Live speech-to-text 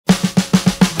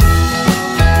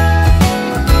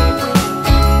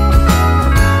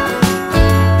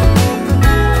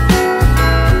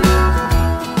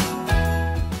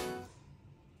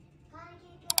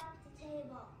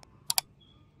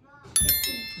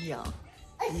Yeah.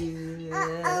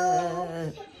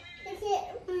 Yeah.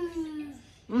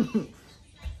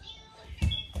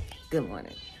 Good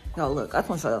morning. Y'all, look, I just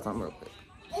want to show y'all something real quick.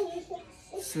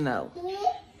 Snow.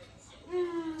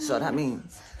 So that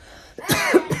means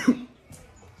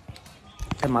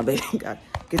that my baby got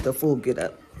to get the full get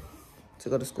up to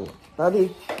go to school.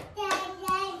 Bubby,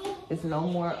 it's no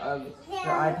more of your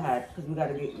iPad because we got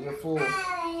to get your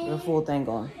full thing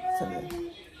on today.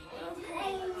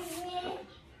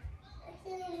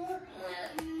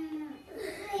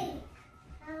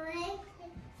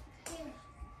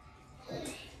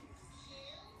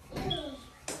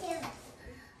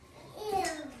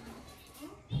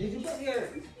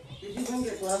 Did you bring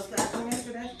your gloves back from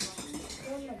yesterday?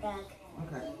 In the bag.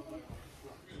 Okay.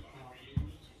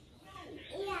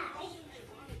 Yeah.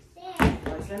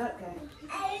 Right, stand up, Kenny.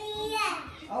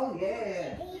 Oh,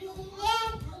 yeah.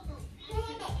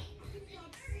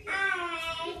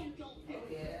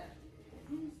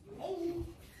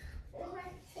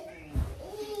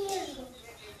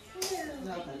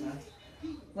 No, okay, no.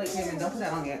 Wait, Kevin, don't put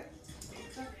that on yet.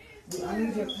 I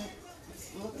need your...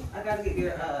 I gotta get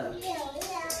your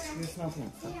snow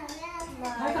pants.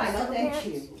 Hi, no, thank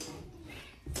you.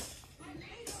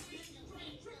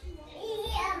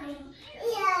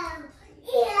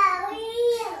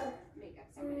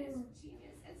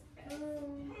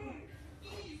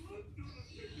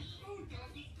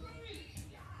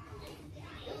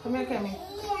 Come here, Kimmy.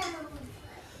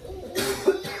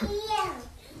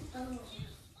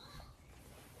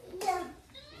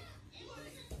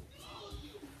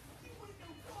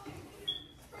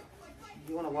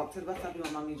 You want to walk to the bus stop? You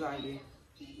want mommy drive you?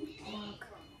 Walk.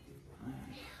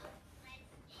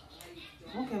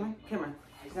 Come on, Cameron.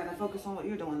 You gotta focus on what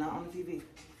you're doing, not on the TV.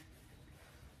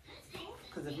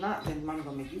 Because if not, then mommy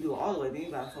gonna make you do it all the way. Then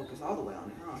you gotta focus all the way on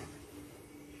it, huh?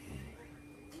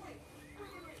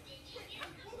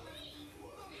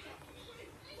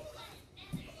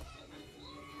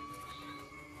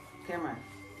 Cameron,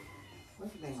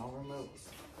 what's the thing on remote?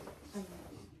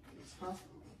 Huh?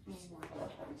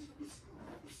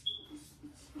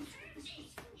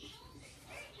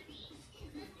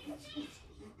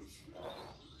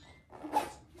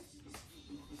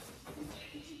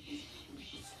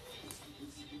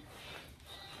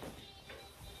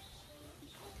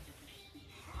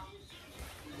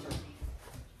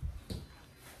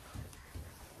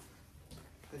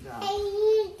 Good job. What are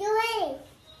you doing?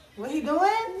 What he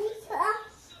doing?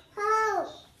 Help.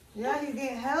 Yeah, he's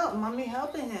getting help. Mommy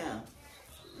helping him.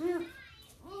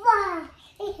 Hold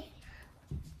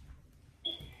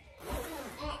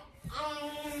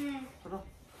on.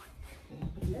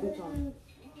 Put your boots on.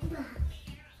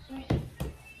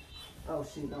 Oh,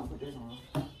 shoot. Don't put this on.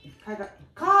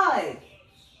 Kai!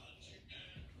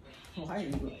 Why are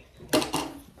you doing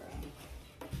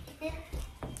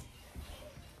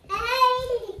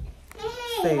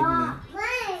Save me.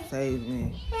 Save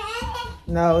me.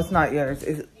 No, it's not yours.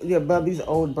 It's your Bubby's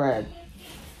old bread.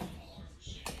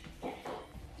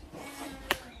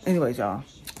 Anyways, y'all.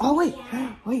 Oh, wait.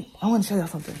 Wait. I want to show y'all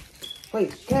something. Wait.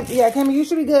 Cammy, you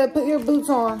should be good. Put your boots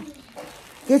on.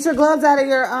 Get your gloves out of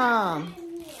your,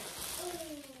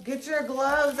 Get your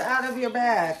gloves out of your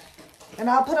bag. And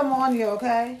I'll put them on you,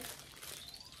 okay?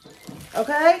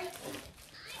 Okay?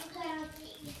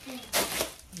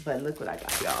 But look what I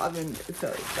got, y'all. I've been so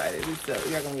excited.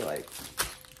 You're gonna be like,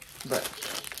 but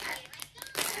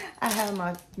I have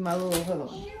my little hood on.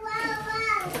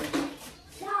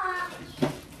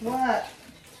 What?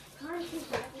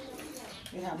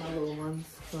 You have my little ones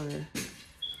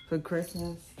for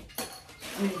Christmas.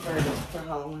 I mean for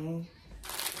Halloween.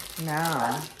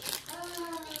 Now,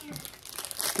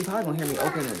 you're probably gonna hear me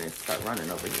opening it and start running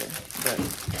over here. But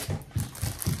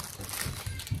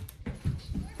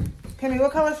Kimmy,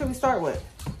 what color should we start with?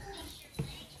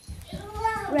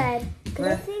 Red. Because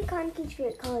I think Kanki's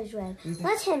favorite color is red.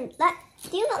 Let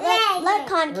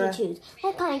Kanki choose.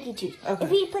 Let Kanki choose. Okay.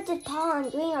 If he puts his paw on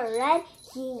green or red,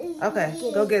 he... Okay,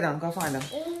 go get him. Go find him.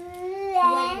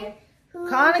 Red.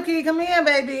 Kaneki, come here,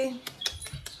 baby.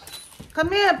 Come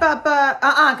here, Papa.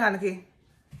 Kaneki.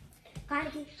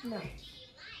 Kanki, no.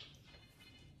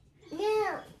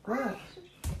 No. What?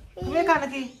 Come here,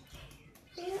 Kaneki.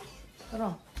 Hold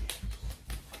on.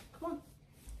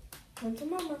 Come to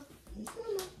Mama.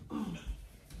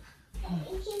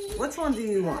 Which one do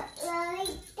you want?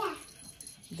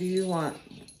 Do you want?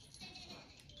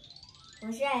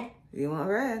 What's red? You want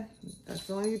red? That's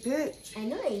the one you picked. I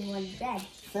know that you want red.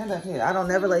 Stand up here. I don't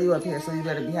never let you up here, so you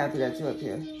better be happy that you're up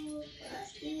here.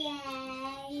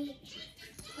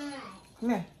 Come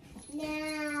here.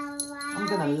 I'm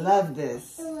gonna love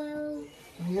this.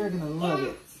 You're gonna love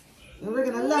it. And we're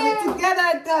gonna love it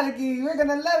together, Kaneki. We're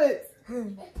gonna love it.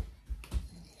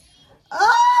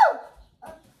 Oh!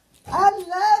 I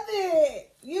love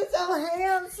it. You so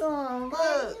handsome.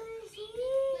 Look.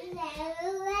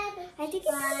 I think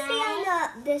it's gonna be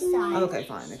on this side. Okay,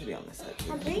 fine. It could be on this side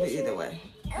too. But pretty either sure. way.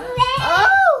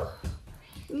 Oh!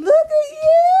 Look at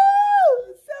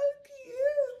you! So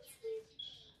cute.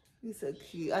 You're so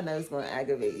cute. I know it's gonna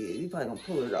aggravate you. You're probably gonna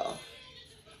pull it off.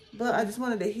 But I just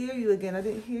wanted to hear you again. I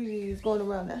didn't hear you. You was going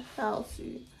around the house.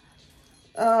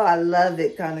 Oh, I love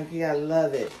it, Kaneki. I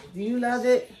love it. Do you love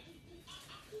it?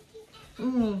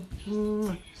 Go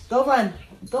run.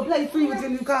 Go play free with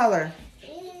your new collar.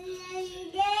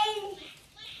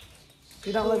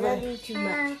 You don't look love right. you too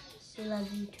much. I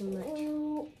love you too much.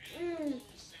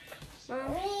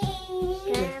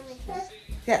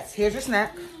 Yes, here's your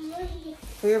snack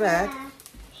for your bag.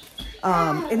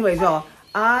 Anyways, y'all,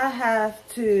 I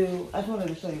just wanted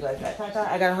to show you guys that.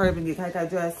 I gotta hurry up and get Kai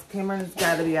dressed. Cameron's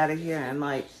gotta be out of here in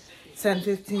like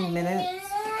 10-15 minutes.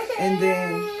 And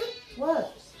then,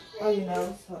 what? Oh, you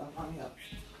know, hold on, let me help.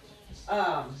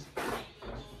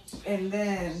 And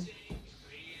then,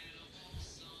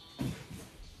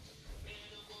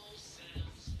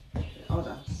 hold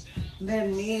on.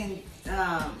 Then me and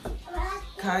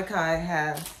Kai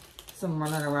have some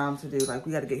running around to do. Like,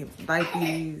 we got to get him some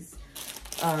diapers.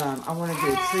 I want to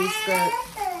get a tree skirt.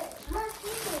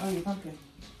 Oh, your pumpkin.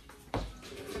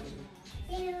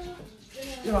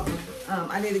 You're welcome.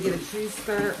 I need to get a tree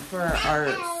skirt for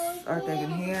our thing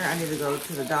in here. I need to go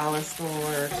to the dollar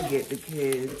store to get the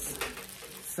kids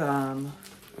some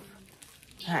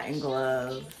hat and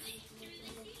gloves.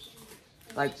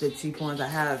 Like the cheap ones I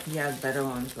have. He has better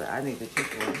ones, but I need the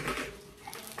cheap ones.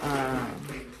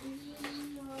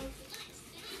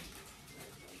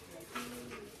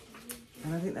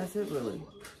 And I think that's it, really.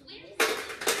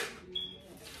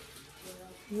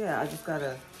 Yeah, I just got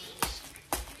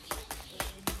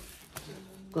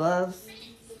gloves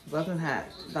and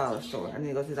hat, dollar store. I need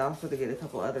to go to the dollar store to get a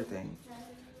couple other things.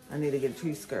 I need to get a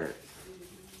tree skirt.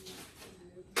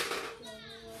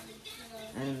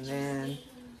 And then,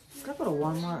 should I go to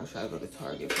Walmart or should I go to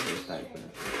Target for this diaper?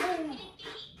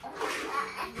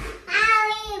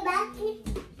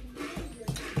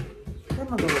 I'm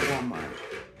gonna go to Walmart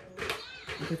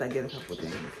because I get a couple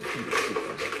things. It's gonna be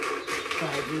cheaper. So I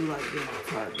do like being at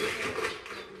Target.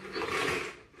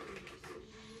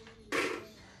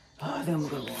 Oh, then I'm gonna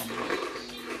go to Walmart.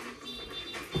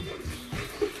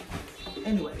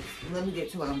 Anyways, let me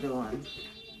get to what I'm doing.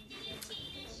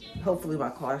 Hopefully my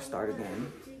car start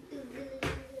again.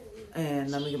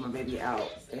 And let me get my baby out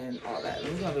and all that.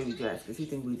 Let me get my baby dressed because he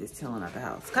think we just chilling at the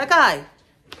house. Kai,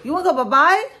 you wanna go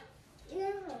bye-bye? No.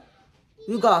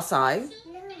 You go outside? No.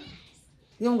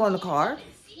 You wanna go in the car? No.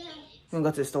 You wanna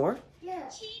go to the store? No.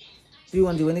 Do you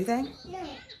wanna do anything? No.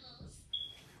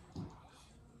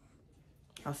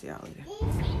 I'll see y'all later.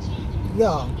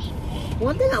 Y'all,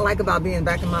 one thing I like about being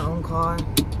back in my own car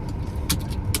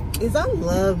is I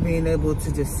love being able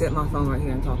to just set my phone right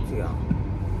here and talk to y'all.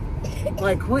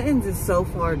 Like, Quentin's is so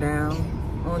far down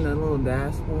on the little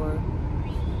dashboard.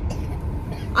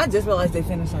 I just realized they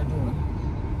finished our door.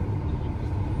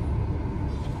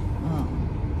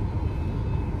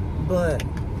 But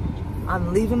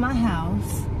I'm leaving my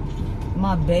house.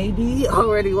 My baby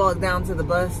already walked down to the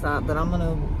bus stop, but I'm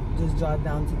gonna just drive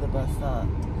down to the bus stop.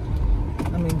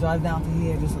 I mean, drive down to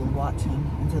here just to watch him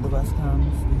until the bus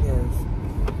comes because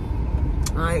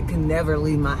I can never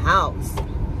leave my house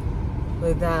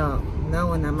without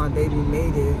knowing that my baby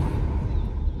made it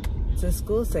to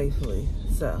school safely.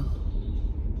 So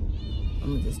I'm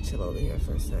gonna just chill over here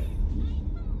for a sec.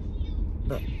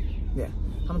 But yeah,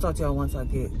 I'm gonna talk to y'all once I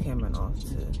get Cameron off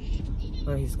to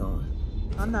where he's going.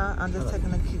 I'm not. I'm just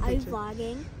taking a cute picture. Are you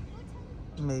vlogging?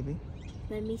 Maybe.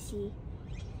 Let me see.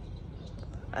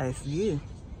 It's you.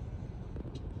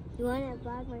 You want to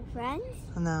vlog my friends?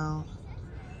 No.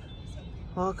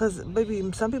 Well, because, baby,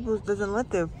 some people doesn't let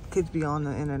their kids be on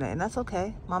the internet, and that's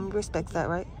okay. Mommy respects that,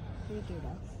 right? We do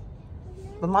that.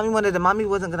 But mommy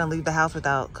wasn't going to leave the house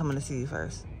without coming to see you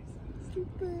first. You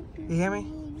hear me?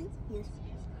 Yes.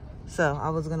 So, I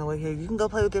was going to wait here. You can go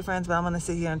play with your friends, but I'm going to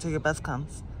sit here until your bus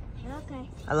comes. Okay.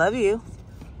 I love you.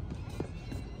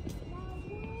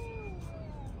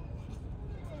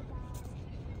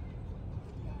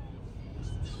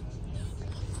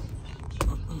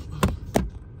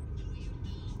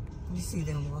 You see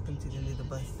them walking to the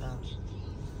bus stop.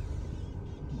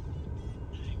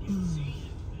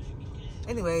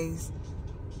 Anyways,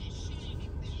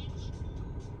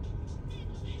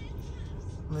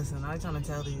 listen, I'm trying to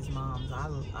tell these moms,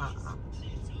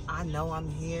 I know I'm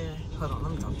here. Hold on,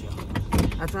 let me talk to y'all.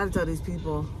 I try to tell these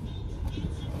people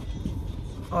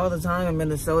all the time in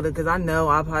Minnesota, because I know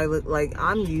I probably look like,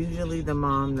 I'm usually the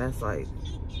mom that's like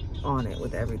on it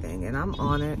with everything, and I'm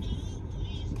on it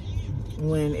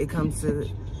when it comes to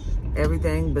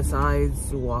everything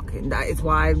besides walking. It's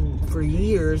why for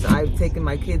years I've taken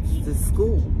my kids to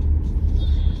school.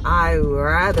 I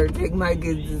rather take my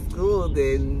kids to school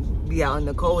than be out in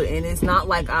the cold. And it's not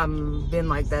like I'm been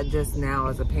like that just now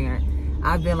as a parent.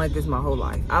 I've been like this my whole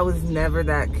life. I was never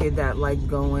that kid that liked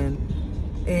going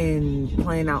and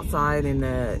playing outside in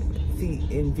the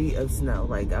feet of snow.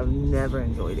 Like, I've never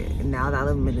enjoyed it. And now that I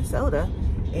live in Minnesota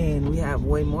and we have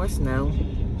way more snow,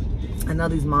 I know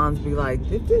these moms be like,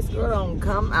 if this girl don't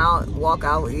come out, walk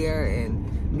out here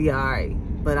and be all right.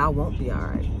 But I won't be all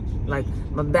right. Like,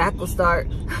 my back will start,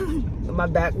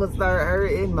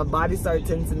 hurting, my body start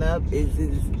tensing up.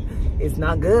 It's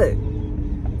not good.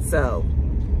 So,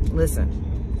 listen,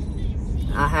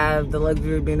 I have the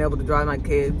luxury of being able to drive my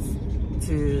kids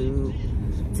to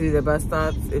the bus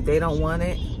stops. If they don't want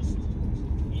it,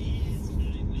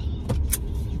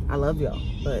 I love y'all,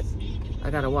 but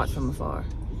I gotta watch from afar.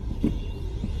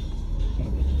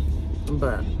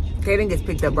 But Kaden gets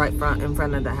picked up right in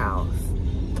front of the house.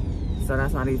 So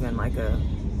that's not even like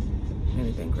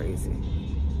anything crazy.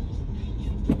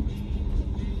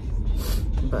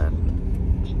 But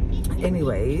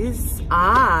anyways,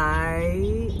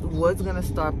 I was gonna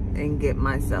stop and get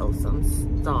myself some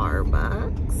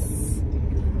Starbucks,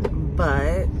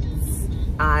 but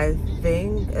I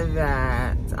think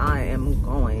that I am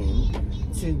going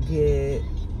to get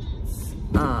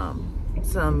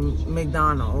some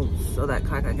McDonald's so that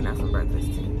Kai can have some breakfast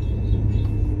too.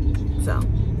 So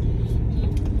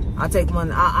I'll take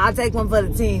one. I'll take one for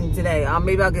the team today.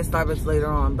 Maybe I'll get Starbucks later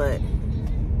on, but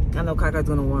I know Kaka's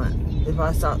gonna want. If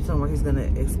I stop somewhere, he's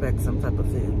gonna expect some type of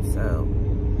food. So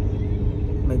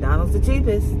McDonald's the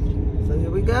cheapest. So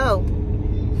here we go.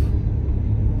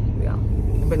 Yeah.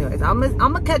 But anyways, I'm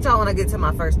gonna catch y'all when I get to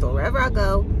my first store. Wherever I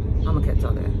go, I'm gonna catch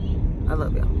y'all there. I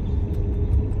love y'all.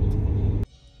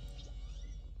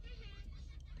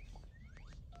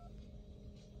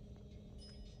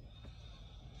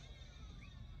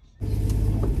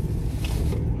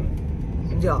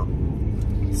 Y'all,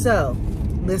 so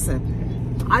listen,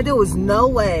 there was no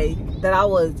way that I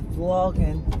was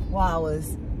vlogging while I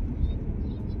was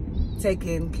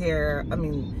taking Kai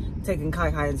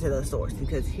into the stores,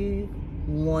 because he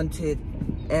wanted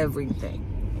everything,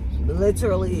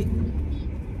 literally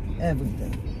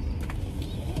everything.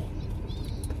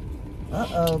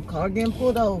 Uh-oh, car getting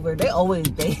pulled over. They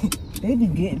be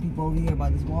getting people over here by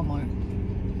this Walmart.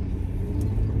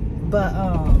 But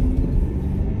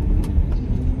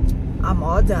I'm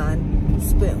all done.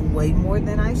 Spent way more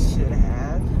than I should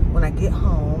have. When I get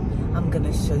home, I'm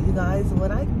gonna show you guys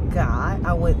what I got.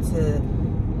 I went to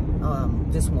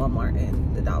just Walmart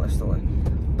and the dollar store.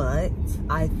 But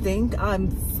I think I'm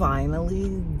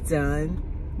finally done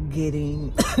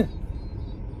getting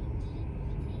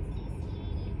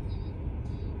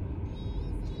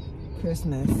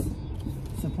Christmas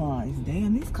supplies.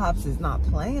 Damn, these cops is not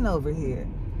playing over here.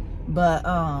 But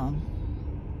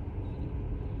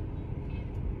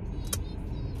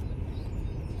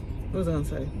what was I gonna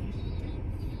say?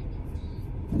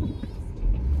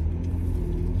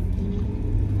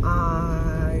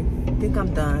 I think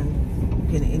I'm done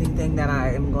getting anything that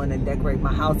I am going to decorate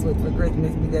my house with for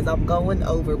Christmas, because I'm going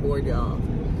overboard, y'all.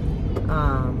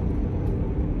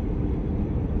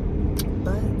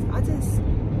 But I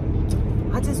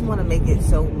just want to make it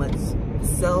so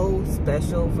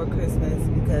special for Christmas,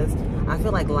 because I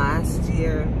feel like last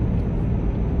year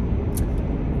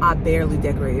I barely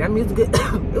decorated. I mean, it was good.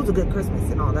 It was a good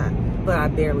Christmas and all that, but I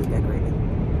barely decorated.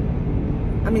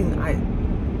 I mean,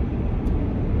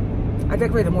 I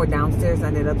decorated more downstairs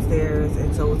than I did upstairs,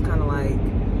 and so it was kind of like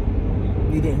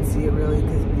you didn't see it really,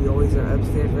 because we always are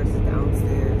upstairs versus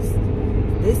downstairs.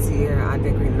 This year, I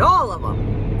decorated all of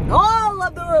them, all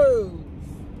of the rooms.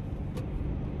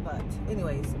 But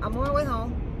anyways, I'm on my way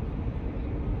home.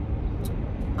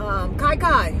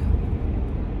 Kai,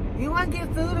 do you want to get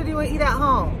food or do you want to eat at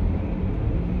home?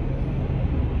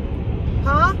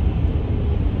 Huh?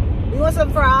 You want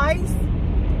some fries?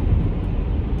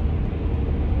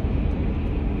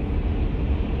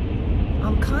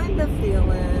 I'm kind of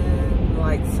feeling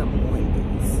like some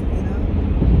Wendy's, you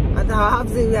know?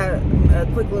 Obviously we had a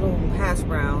quick little hash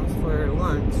browns for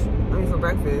lunch, for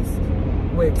breakfast,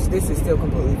 which this is still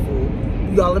completely full.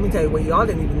 Y'all, let me tell you what, y'all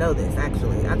didn't even know this,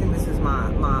 actually. I think this is my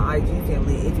IG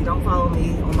family. If you don't follow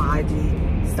me on my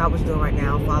IG, stop what you're doing right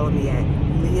now. Follow me at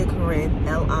Leah Corinne,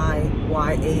 LIYAHCORYNNE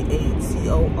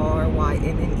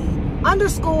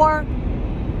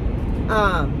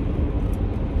 _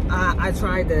 I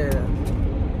tried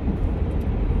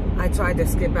to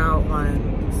skip out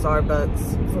on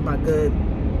Starbucks for my good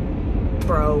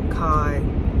bro Kai,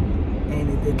 and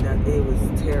it did not. It was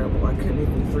terrible. I couldn't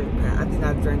even drink that. I think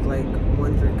I drank like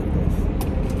 1 drink of this.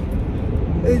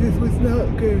 It just was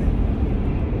not good.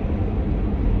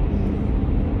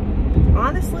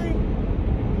 Honestly.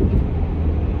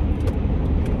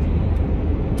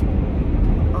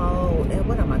 Oh, and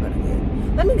what am I gonna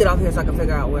get? Let me get off here so I can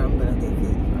figure out where I'm gonna get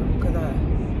food.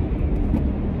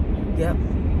 Yep.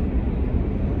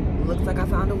 Looks like I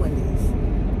found a Wendy's.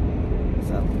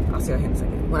 So I'll see y'all here in a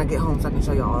second when I get home, so I can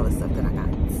show y'all all the stuff that I got.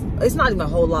 It's not even a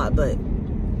whole lot, but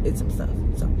it's some stuff.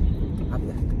 So I'll be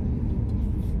back.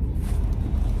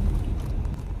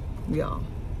 Y'all,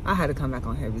 I had to come back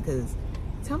on here because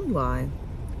tell me why.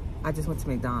 I just went to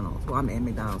McDonald's. Well, I'm in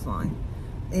McDonald's line,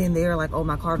 and they're like, "Oh,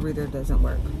 my card reader doesn't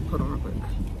work." Hold on real quick.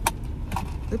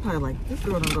 They're probably like, "This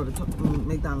girl don't go to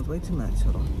McDonald's way too much."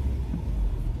 Hold on.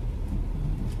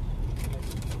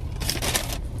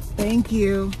 Thank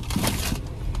you.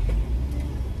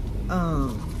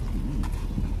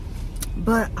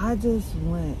 But I just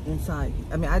went inside.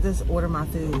 I mean, I just ordered my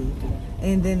food.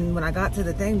 And then when I got to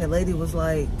the thing, the lady was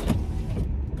like,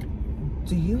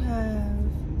 "Do you have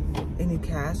any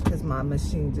cash? Because my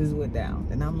machine just went down."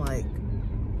 And I'm like,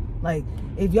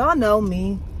 if y'all know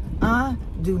me, I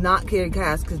do not carry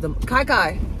cash because the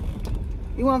Kai,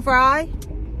 you want fry?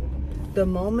 The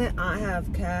moment I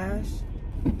have cash,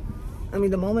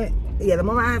 the moment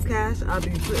I have cash, I'll be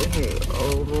putting it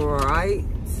right.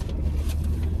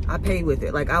 I pay with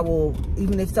it. Like I will,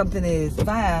 even if something is, if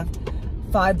I have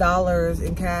 $5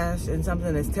 in cash and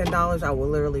something is $10, I will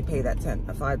literally pay that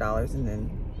 $5 and then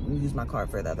use my card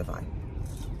for the other $5.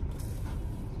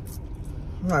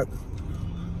 Right.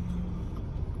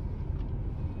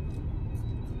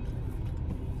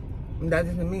 That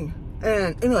isn't me.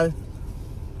 And anyway,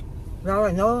 y'all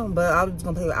already know, but I was just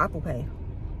gonna pay with Apple Pay.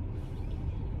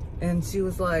 And she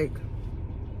was like,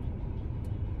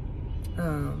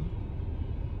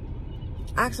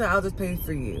 actually, I'll just pay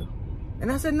for you.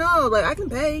 And I said, no, like, I can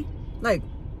pay. Like,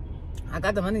 I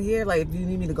got the money here. Like, if you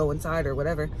need me to go inside or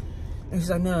whatever. And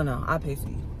she's like, no, I'll pay for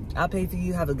you. I'll pay for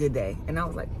you. Have a good day. And I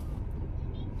was like,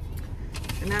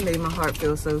 and that made my heart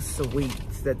feel so sweet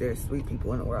that there's sweet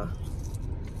people in the world.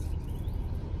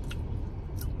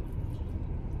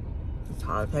 It's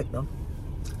hard to pick, though.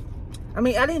 I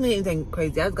mean, I didn't need anything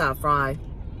crazy. I just got a fry,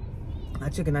 a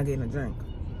chicken nugget, and a drink.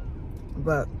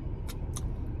 But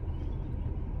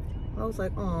I was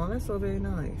like, oh, that's so very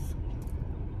nice.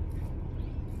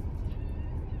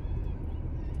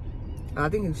 I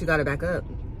think she got it back up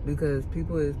because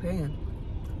people is paying.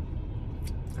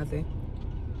 I think.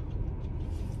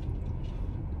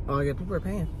 Oh yeah, people are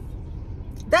paying.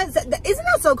 Isn't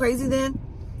that so crazy then?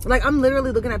 Like I'm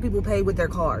literally looking at people pay with their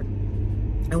card.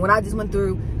 And when I just went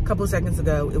through a couple of seconds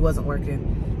ago, it wasn't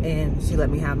working. And she let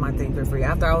me have my thing for free.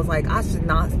 After I was like, I should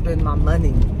not spend my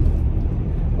money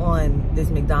on this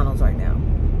McDonald's right now.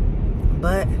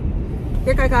 But,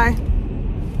 here, Kai.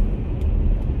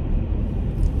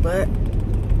 But,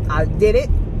 I did it.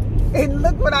 And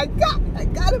look what I got. I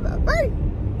got it for free.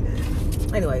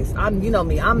 Anyways, you know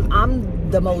me.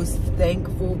 I'm the most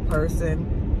thankful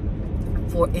person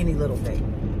for any little thing.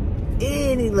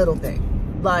 Any little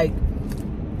thing. Like,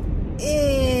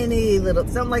 any little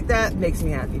something like that makes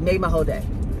me happy. Made my whole day.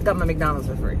 Got my McDonald's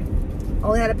for free.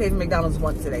 Only had to pay for McDonald's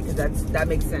once today because that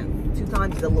makes sense. 2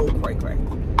 times is a little cray.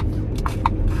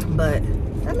 But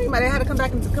I mean, I had to come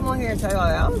on here and tell y'all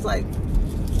that. I was like,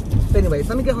 but anyways,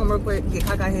 let me get home real quick, get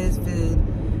Kaka his food,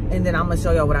 and then I'm gonna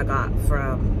show y'all what I got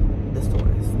from the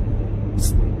stores.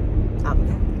 I'll be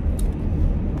back.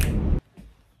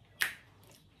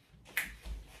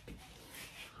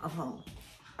 I'm home.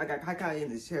 I got Kai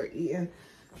in the chair eating.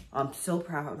 I'm so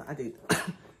proud. I did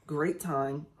great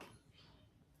time.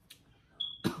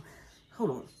 Hold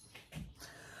on.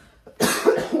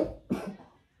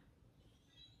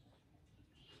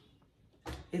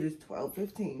 It is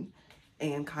 12:15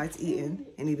 and Kai's eating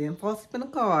and he didn't fall asleep in the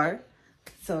car.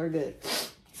 So we're good.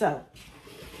 So,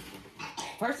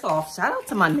 first off, shout out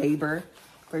to my neighbor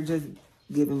for just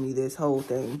giving me this whole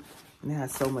thing. And it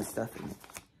has so much stuff in it.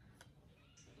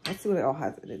 Let's see what it all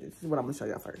has in it. This is what I'm going to show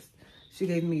y'all first. She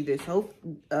gave me this whole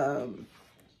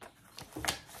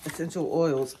essential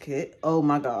oils kit. Oh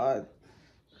my God.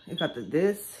 It got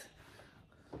this.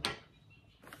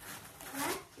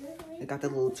 It got the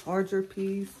little charger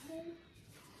piece.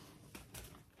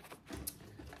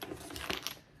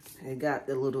 It got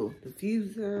the little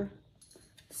diffuser.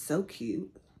 So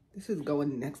cute. This is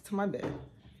going next to my bed.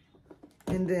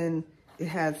 And then it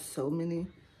has so many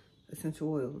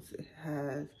essential oils. It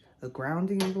has a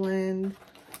grounding blend.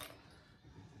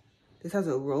 This has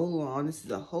a roll-on. This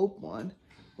is a Hope one,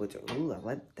 which, ooh, I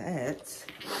like that.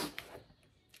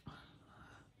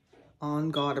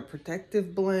 On Guard, a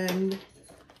protective blend.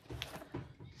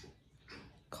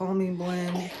 Calming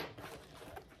blend.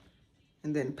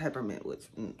 And then peppermint, which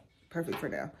perfect for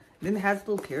now. Then it has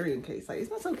a little carrying case. Like, it's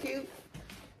not so cute,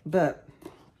 but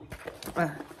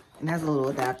it has a little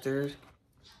adapter.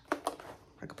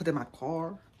 I could put it in my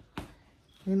car,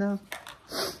 you know.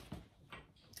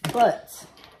 But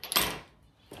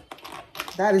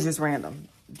that is just random.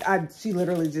 She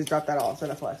literally just dropped that off, so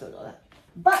that's why I showed you all that.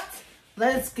 But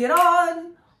let's get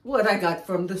on what I got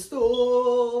from the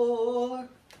store.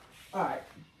 All right.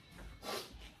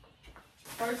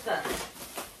 First up,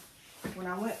 when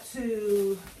I went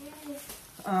to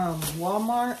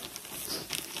Walmart,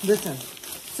 listen,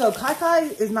 so Kai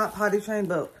is not potty trained,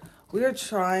 but we are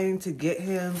trying to get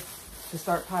him to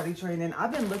start potty training.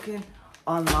 I've been looking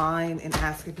online and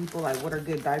asking people, like, what are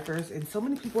good diapers? And so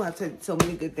many people have said so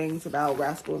many good things about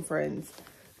Rascal and Friends.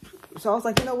 So I was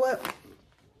like, you know what?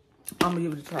 I'm going to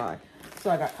give it a try.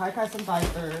 So I got Kai some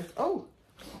diapers. Oh.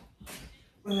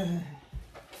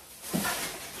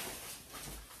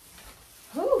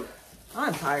 Whew.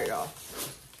 I'm tired, y'all.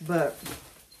 But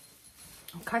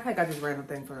Kai got this random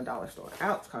thing from the dollar store.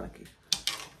 It's kind of cute.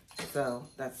 So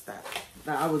that's that.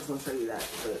 Now I was gonna show you that,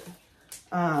 but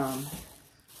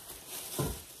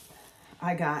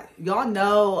I got, y'all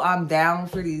know I'm down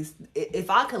for these. If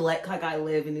I could let Kai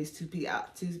live in these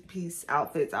two-piece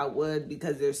outfits, I would,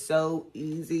 because they're so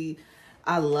easy.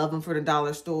 I love them for the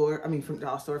dollar store. I mean, from the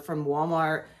dollar store, from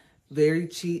Walmart, very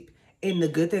cheap. And the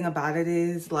good thing about it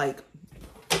is, like,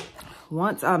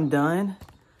 once I'm done,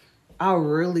 I'll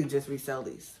really just resell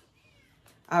these.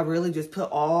 I really just put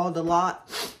all the lot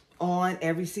on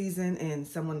every season, and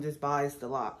someone just buys the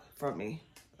lot from me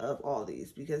of all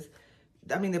these, because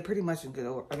I mean, they're pretty much in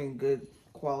good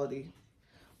quality.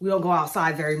 We don't go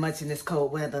outside very much in this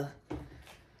cold weather.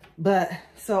 But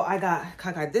so I got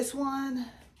Kai this one.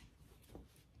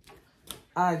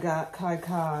 I got Kai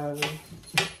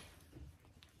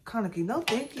Kaneki. No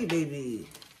thank you, baby.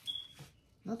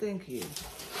 No thank you.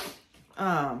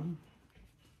 I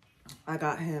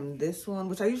got him this one,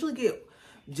 which I usually get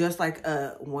just like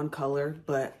one color,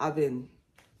 but I've been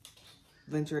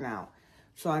venturing out.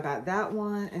 So I got that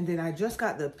one, and then I just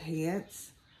got the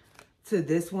pants to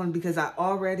this one because I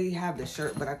already have the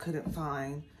shirt, but I couldn't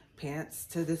find pants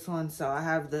to this one. So I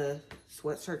have the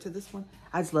sweatshirt to this one.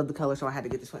 I just love the color, so I had to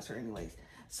get the sweatshirt anyways.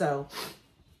 So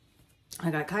I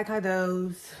got Kai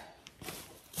those.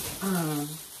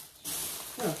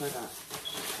 What else I got?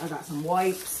 I got some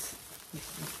wipes.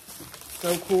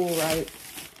 So cool, right?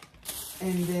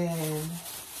 And then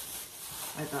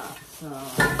I got some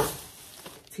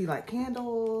tea light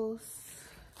candles.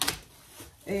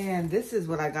 And this is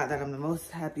what I got that I'm the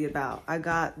most happy about. I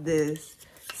got this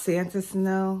Santa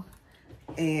snow.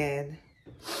 And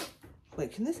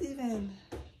wait, can this even...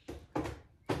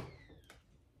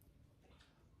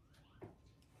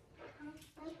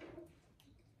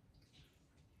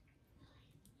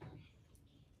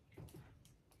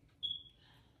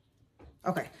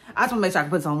 Okay, I just want to make sure I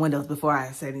can put this on windows before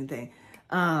I say anything.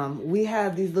 We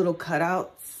have these little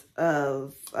cutouts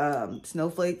of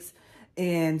snowflakes,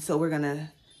 and so we're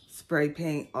gonna spray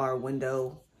paint our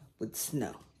window with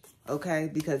snow,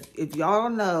 okay? Because if y'all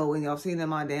know, and y'all seen in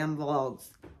my damn vlogs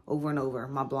over and over,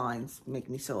 my blinds make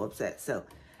me so upset. So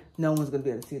no one's gonna be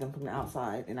able to see them from the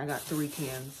outside. And I got 3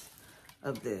 cans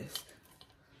of this,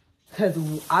 because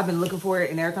I've been looking for it,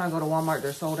 and every time I go to Walmart,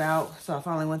 they're sold out. So I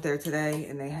finally went there today,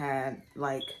 and they had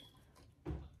like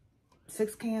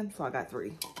 6 cans, so I got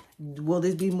 3. Will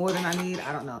this be more than I need?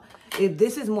 I don't know. If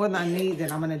this is more than I need,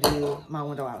 then I'm going to do my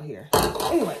window out here.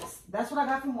 Anyways, that's what I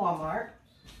got from Walmart.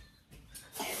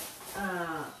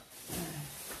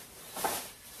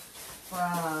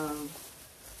 From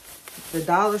the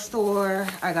dollar store,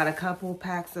 I got a couple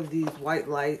packs of these white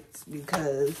lights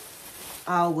because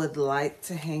I would like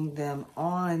to hang them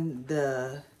on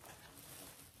the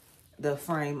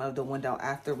frame of the window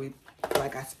after we,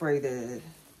 like, I spray the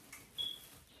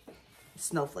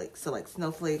snowflakes. So like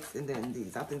snowflakes and then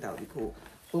these. I think that would be cool.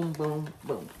 Boom, boom,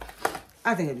 boom.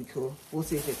 I think it'd be cool. We'll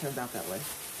see if it turns out that way.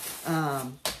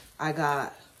 I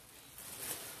got,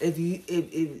 if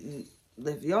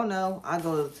y'all know, I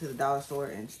go to the dollar store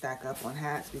and stack up on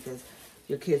hats because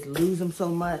your kids lose them so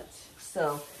much.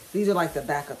 So these are like the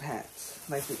backup hats,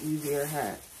 like the easier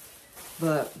hats.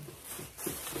 But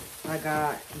I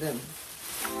got them.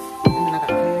 And then I got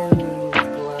pants,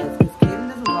 gloves. Because Kaden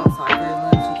doesn't go outside very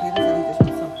much. So Kaden said he just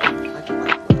wants something like a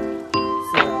light glove.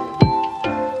 So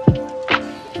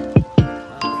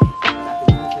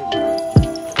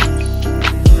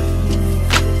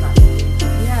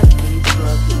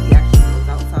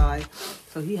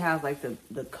have like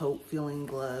the coat feeling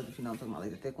gloves, you know what I'm talking about,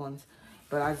 like the thick ones.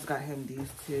 But I just got him these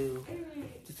two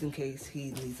just in case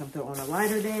he needs something on a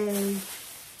lighter day.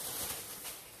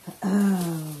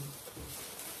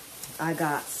 I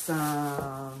got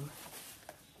some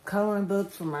coloring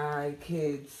books for my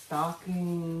kids'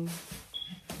 stockings.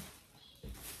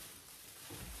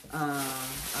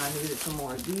 I needed some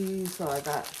more of these, so I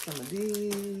got some of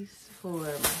these for my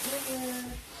hair.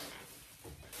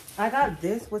 I got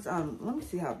this, which let me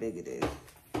see how big it is.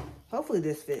 Hopefully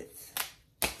this fits.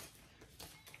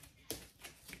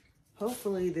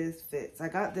 Hopefully this fits. I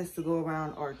got this to go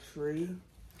around our tree.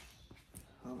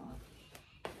 Hold on.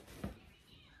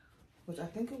 Which I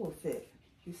think it will fit.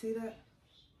 You see that?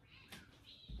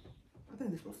 I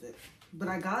think this will fit. But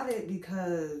I got it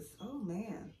because, oh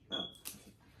man. Oh.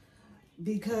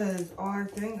 Because our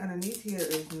thing underneath here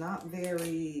is not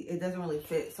very, it doesn't really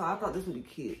fit. So I thought this would be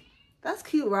cute. That's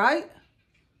cute, right?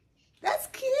 That's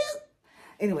cute.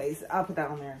 Anyways, I'll put that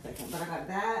on there in a second. But I got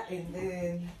that, and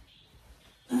then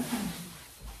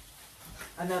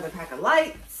another pack of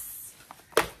lights.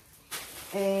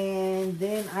 And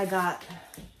then I got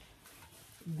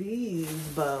these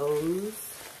bows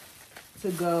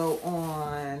to go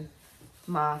on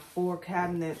my 4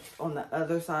 cabinets on the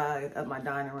other side of my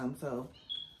dining room, so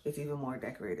it's even more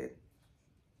decorated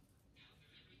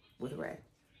with red,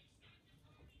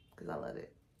 because I love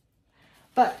it.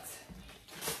 But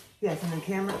yes, and the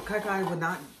camera, Kai would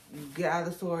not get out of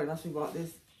the store unless we bought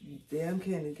this damn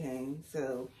candy cane.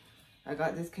 So I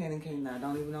got this candy cane that I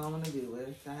don't even know what I'm gonna do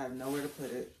with. I have nowhere to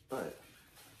put it, but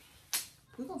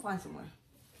we're gonna find somewhere.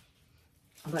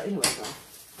 But anyway, so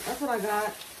that's what I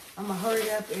got. I'm gonna hurry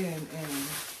up and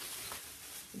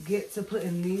get to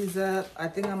putting these up. I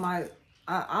think I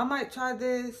might try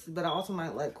this, but I also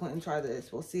might let Quentin try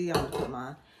this. We'll see. I'm gonna put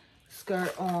my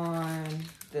skirt on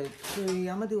the tree.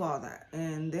 I'm gonna do all that,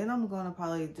 and then I'm gonna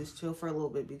probably just chill for a little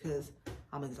bit because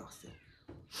I'm exhausted.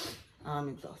 I'm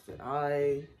exhausted.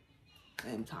 I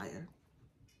am tired.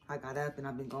 I got up and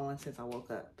I've been going since I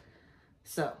woke up.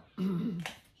 So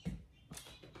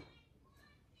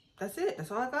that's it.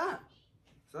 That's all I got.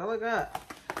 That's all I got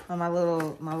on my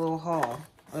little haul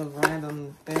of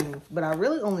random things. But I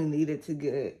really only needed to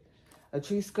get a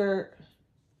tree skirt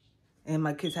and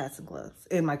my kids' hats and gloves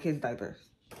and my kids' diapers.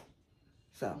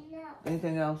 So,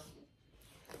 anything else?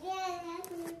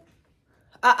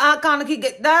 Kaneki,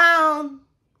 get down.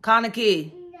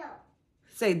 Kaneki. No.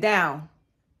 Say down.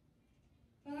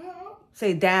 No.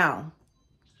 Say down.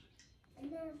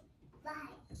 No.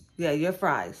 Fries. Yeah, your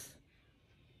fries.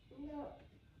 No.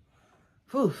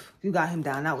 Whew, you got him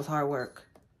down. That was hard work.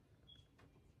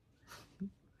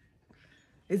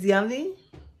 It's yummy?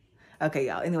 Okay,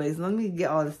 y'all. Anyways, let me get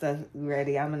all the stuff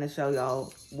ready. I'm going to show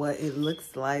y'all what it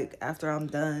looks like after I'm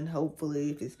done.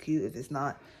 Hopefully, if it's cute. If it's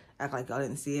not, act like y'all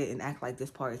didn't see it. And act like this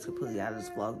part is completely out of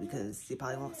this vlog because you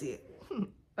probably won't see it.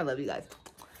 I love you guys.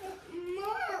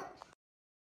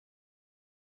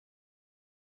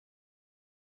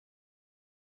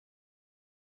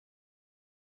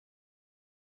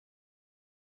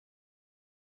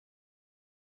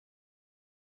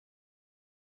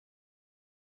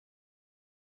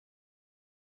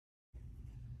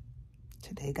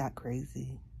 Today got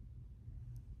crazy.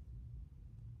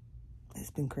 It's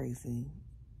been crazy.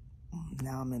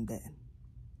 Now I'm in bed.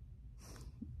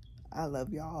 I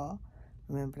love y'all.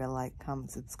 Remember to like,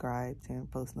 comment, subscribe, turn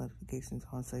post notifications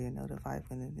on so you're notified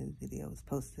when a new video is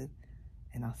posted.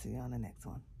 And I'll see you on the next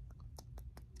one.